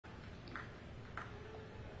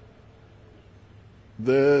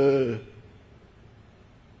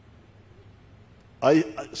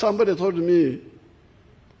Somebody told me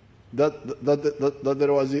that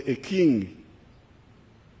there was a king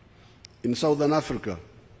in Southern Africa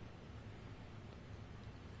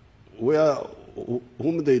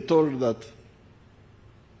whom they told that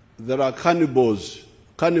there are cannibals,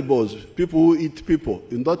 people who eat people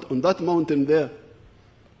on that mountain there.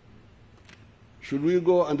 Should we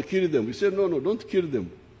go and kill them? We said, no, don't kill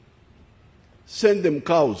them. Send them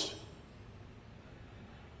cows.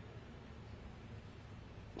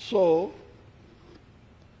 So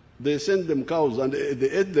they sent them cows, and they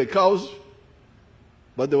ate the cows,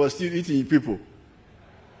 but they were still eating people.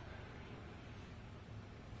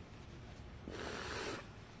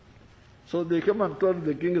 So they came and told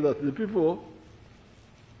the king that the people,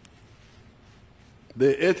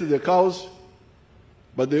 they ate the cows,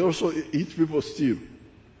 but they also eat people still.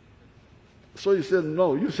 So he said,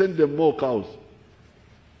 no, you send them more cows.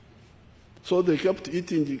 So they kept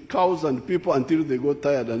eating the cows and people until they got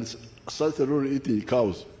tired and started only eating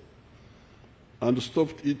cows and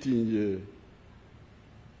stopped eating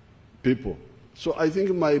people. So I think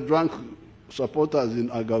my drunk supporters in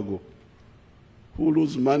Agago, who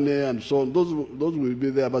lose money and so on, those will be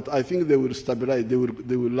there, but I think they will stabilize, they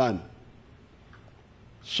will learn.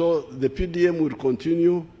 So the PDM will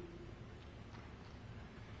continue,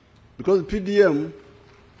 because PDM,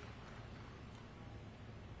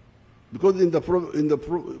 because in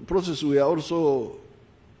the process we are also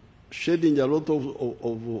shedding a lot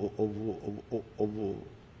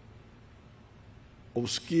of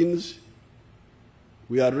skins.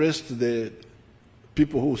 We arrest the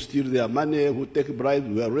people who steal their money, who take bribes,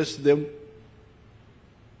 we arrest them.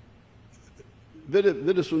 Very,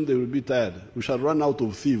 very soon they will be tired. We shall run out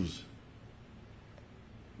of thieves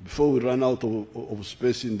before we run out of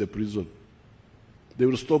space in the prison. They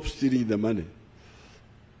will stop stealing the money.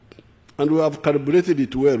 And we have calibrated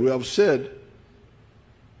it well. We have said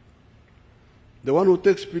the one who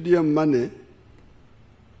takes PDM money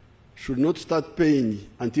should not start paying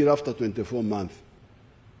until after 24 months.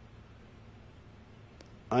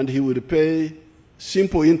 And he will pay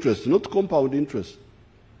simple interest, not compound interest.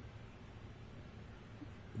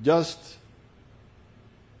 Just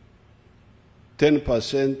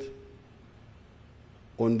 10%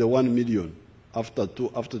 on the 1 million after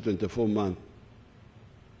 24 months.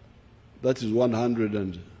 That is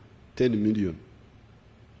 110 million.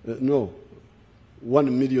 No,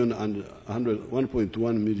 1 million and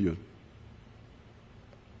 1.1 million.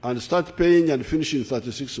 And start paying and finish in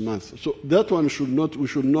 36 months. So that one we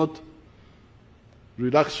should not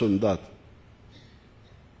relax on that.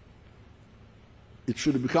 It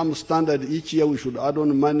should become standard. Each year we should add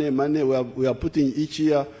on money. We are putting each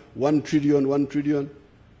year 1 trillion.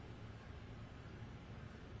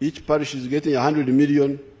 Each parish is getting 100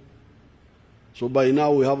 million. So by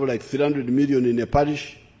now we have like 300 million in a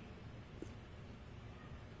parish.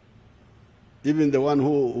 Even the one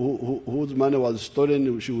whose money was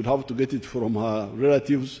stolen, she would have to get it from her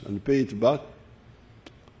relatives and pay it back.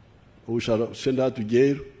 We shall send her to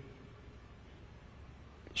jail.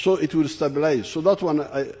 So it will stabilize. So that one,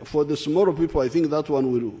 for the smaller people, I think that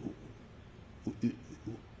one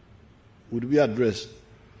would be addressed.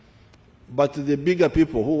 But the bigger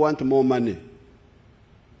people who want more money,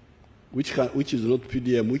 which is not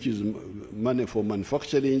PDM, which is money for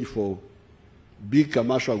manufacturing, for big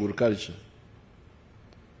commercial agriculture.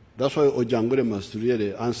 That's why Ojangore must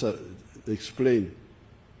really explain.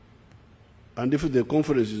 And if the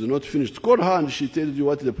conference is not finished, call her and she tells you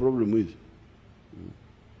what the problem is.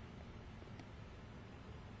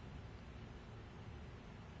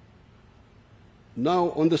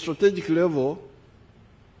 Now, on the strategic level,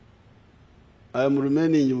 I am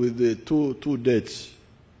remaining with the two dates.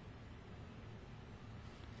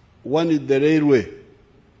 One is the railway.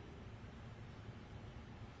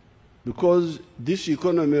 Because this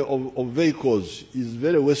economy of vehicles is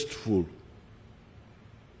very wasteful.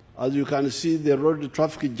 As you can see, the road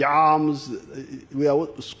traffic jams. We are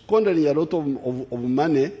squandering a lot of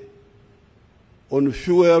money on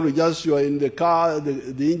fuel. You are in the car,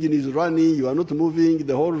 the engine is running, you are not moving,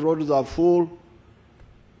 the whole roads are full.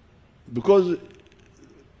 Because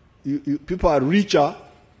people are richer,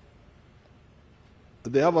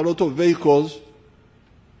 they have a lot of vehicles,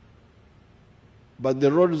 but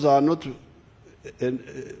the roads are not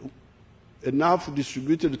enough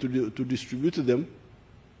distributed to distribute them.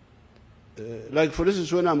 Like for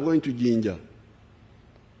instance, when I'm going to Jinja,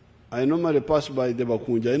 I normally pass by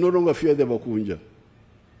Debakunja. I no longer fear Debakunja.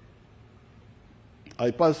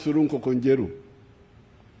 I pass through Nkokonjeru.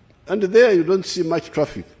 And there you don't see much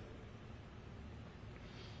traffic.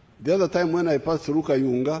 The other time when I passed through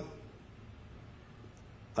Kayunga,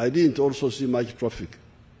 I didn't also see much traffic.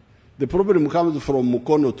 The problem comes from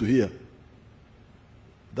Mukono to here.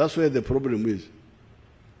 That's where the problem is.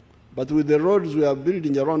 But with the roads we are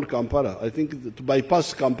building around Kampala, I think to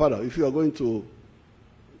bypass Kampala, if you are going to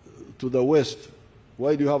the west,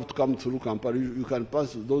 why do you have to come through Kampala? You can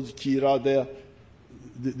pass those Kira there.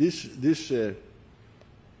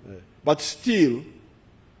 But still,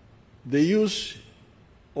 the use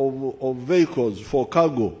of vehicles for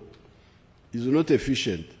cargo is not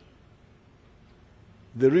efficient.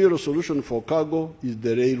 The real solution for cargo is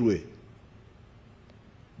the railway.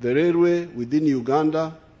 The railway within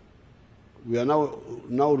Uganda, we are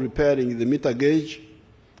now repairing the meter gauge,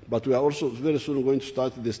 but we are also very soon going to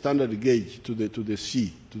start the standard gauge to the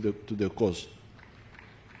sea, to the coast,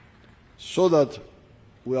 so that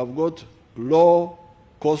we have got low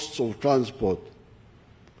costs of transport,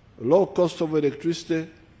 low cost of electricity,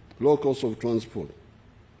 low cost of transport.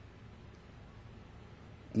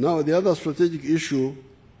 Now, the other strategic issue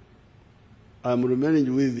I'm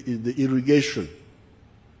remaining with is the irrigation.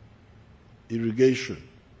 Irrigation.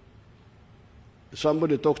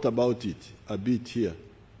 Somebody talked about it a bit here.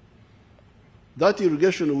 That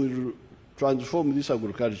irrigation will transform this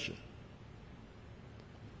agriculture.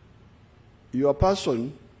 Your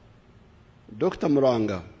person, Dr.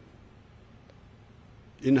 Muranga,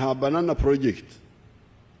 in her banana project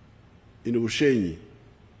in Ushenyi,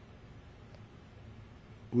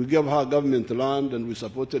 we gave her government land and we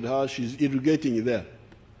supported her. She's irrigating there.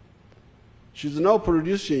 She's now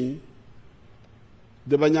producing,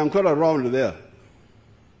 the Banyankora around there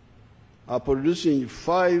are producing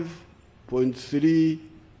 5.3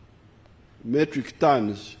 metric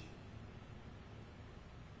tons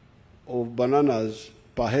of bananas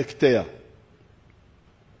per hectare.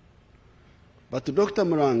 But Dr.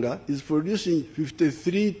 Muranga is producing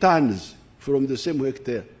 53 tons from the same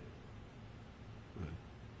hectare.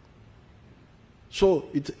 So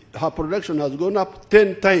her production has gone up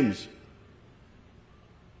 10 times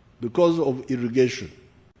because of irrigation.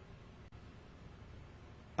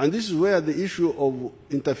 And this is where the issue of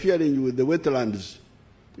interfering with the wetlands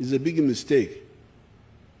is a big mistake.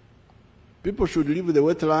 People should leave the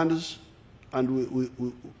wetlands and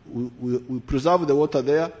we preserve the water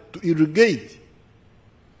there to irrigate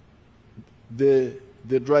the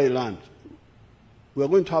dry land. We are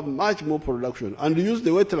going to have much more production and use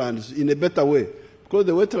the wetlands in a better way, because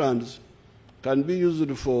the wetlands can be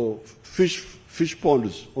used for fish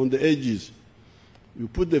ponds on the edges. You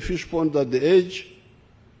put the fish pond at the edge,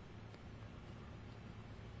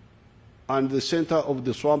 and the center of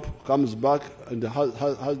the swamp comes back and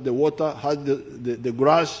has the water, has the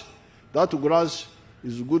grass. That grass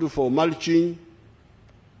is good for mulching.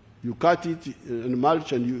 You cut it and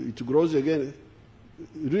mulch and it grows again.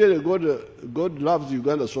 Really, God loves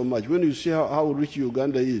Uganda so much. When you see how rich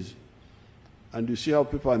Uganda is, and you see how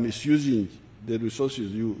people are misusing the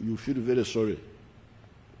resources, you feel very sorry.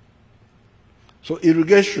 So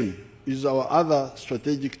irrigation is our other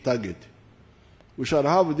strategic target. We shall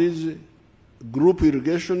have these group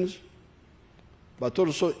irrigations, but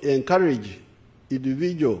also encourage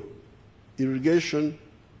individual irrigation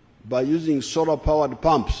by using solar-powered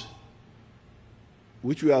pumps,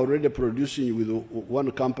 which we are already producing with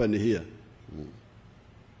one company here.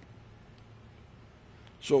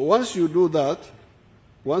 So once you do that,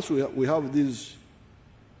 once we have these,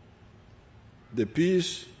 the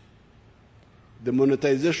peace, the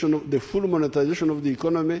monetization, the full monetization of the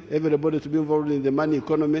economy, everybody to be involved in the money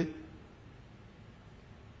economy,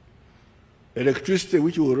 electricity,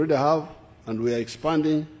 which we already have and we are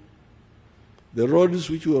expanding, the roads,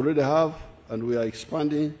 which we already have and we are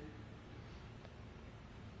expanding,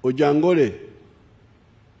 Ojangole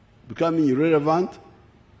becoming irrelevant,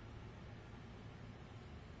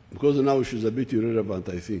 because now she's a bit irrelevant,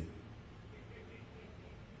 I think.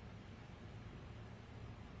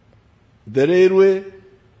 The railway,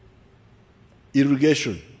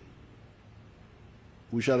 irrigation,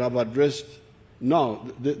 we shall have addressed. Now,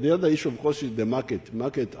 the other issue, of course, is the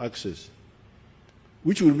market access,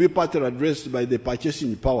 which will be partly addressed by the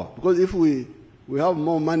purchasing power. Because if we have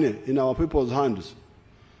more money in our people's hands,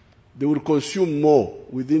 they will consume more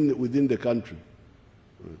within the country.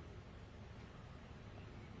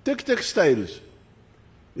 Take textiles.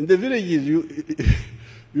 In the villages,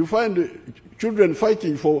 you find children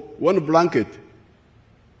fighting for one blanket.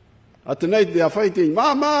 At night, they are fighting,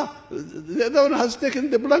 Mama, the other one has taken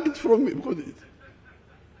the blanket from me. Because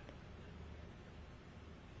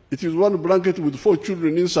it is one blanket with 4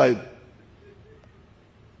 children inside.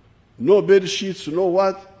 No bed sheets, no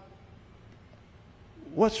what.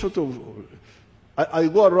 What sort of... I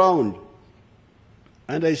go around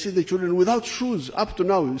and I see the children without shoes. Up to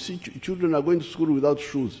now, you see children are going to school without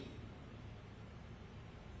shoes.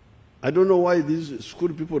 I don't know why these school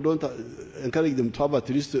people don't encourage them to have at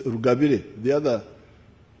least rugabire, the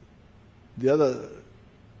other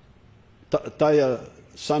tire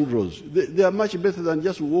sandals. They are much better than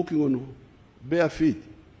just walking on bare feet.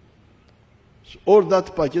 So all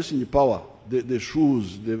that purchasing power, the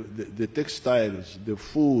shoes, the textiles, the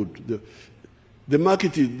food, the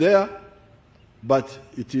market is there, but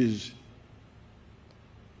it is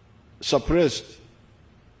suppressed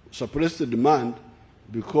the demand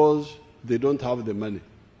because they don't have the money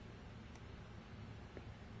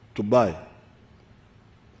to buy.